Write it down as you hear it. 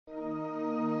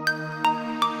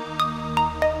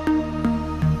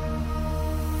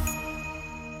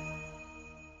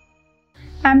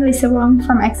I'm Lisa Wong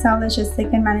from Excel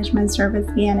Logistics and Management Service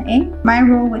Guyana Oil. My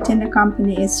role within the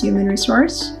company is human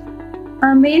resource.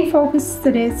 Our main focus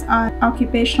today is on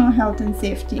occupational health and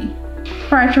safety.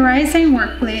 Prioritizing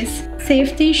workplace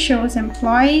safety shows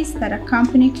employees that a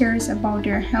company cares about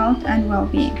their health and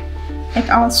well-being.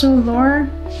 It also lowers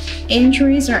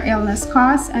injuries or illness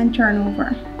costs and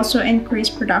turnover, also increase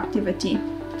productivity.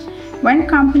 When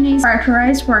companies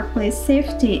prioritize workplace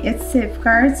safety, it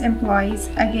safeguards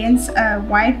employees against a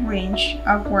wide range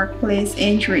of workplace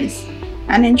injuries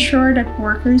and ensure that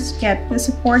workers get the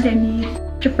support they need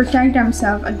to protect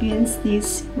themselves against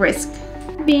these risks.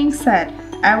 That being said,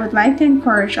 I would like to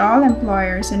encourage all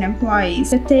employers and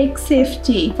employees to take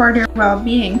safety for their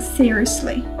well-being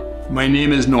seriously. My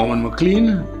name is Norman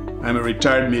McLean. I'm a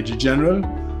retired Major General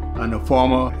and a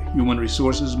former Human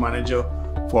Resources Manager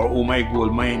for Oh My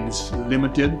Gold Mines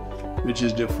Limited, which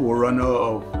is the forerunner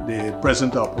of the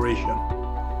present operation.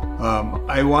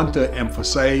 I want to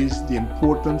emphasize the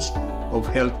importance of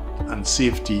health and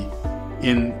safety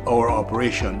in our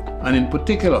operation. And in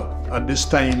particular, at this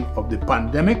time of the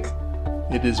pandemic,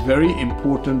 it is very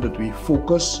important that we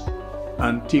focus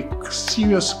and take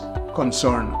serious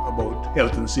concern about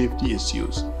health and safety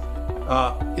issues.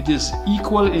 It is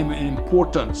equal in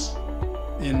importance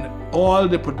in all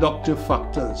the productive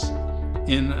factors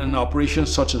in an operation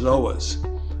such as ours,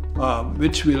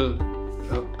 which will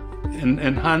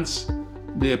enhance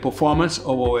the performance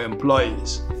of our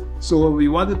employees. So we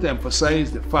wanted to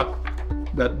emphasize the fact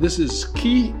that this is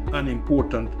key and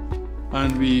important,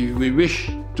 and we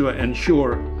wish to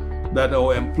ensure that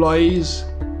our employees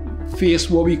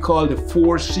face what we call the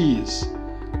 4 C's,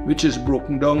 which is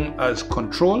broken down as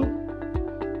control,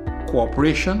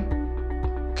 cooperation,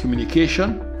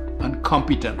 communication, and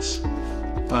competence,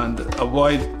 and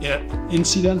avoid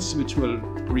incidents which will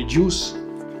reduce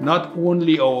not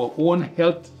only our own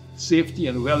health, safety,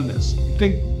 and wellness. I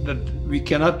think that we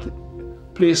cannot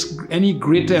place any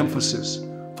greater emphasis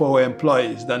for our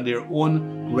employees than their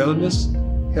own wellness,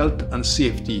 health, and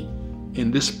safety in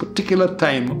this particular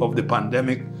time of the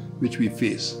pandemic which we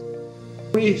face.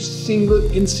 Every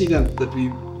single incident that we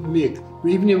make,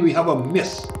 even if we have a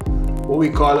miss, what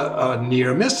we call a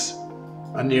near miss.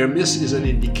 A near miss is an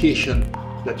indication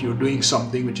that you're doing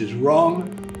something which is wrong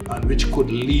and which could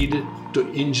lead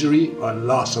to injury or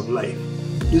loss of life.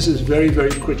 This is very,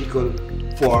 very critical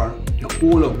for the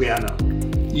whole of Guyana.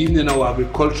 Even in our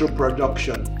agricultural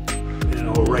production, in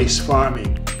our rice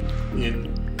farming,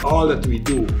 in all that we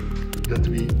do, that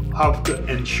we have to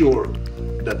ensure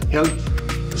that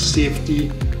health, safety,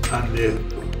 and the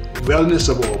wellness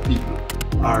of our people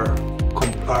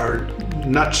are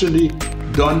naturally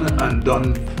done and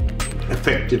done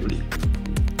effectively.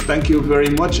 Thank you very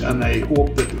much, and I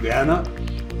hope that Guyana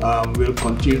will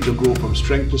continue to go from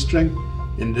strength to strength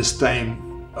in this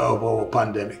time of our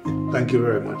pandemic. Thank you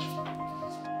very much.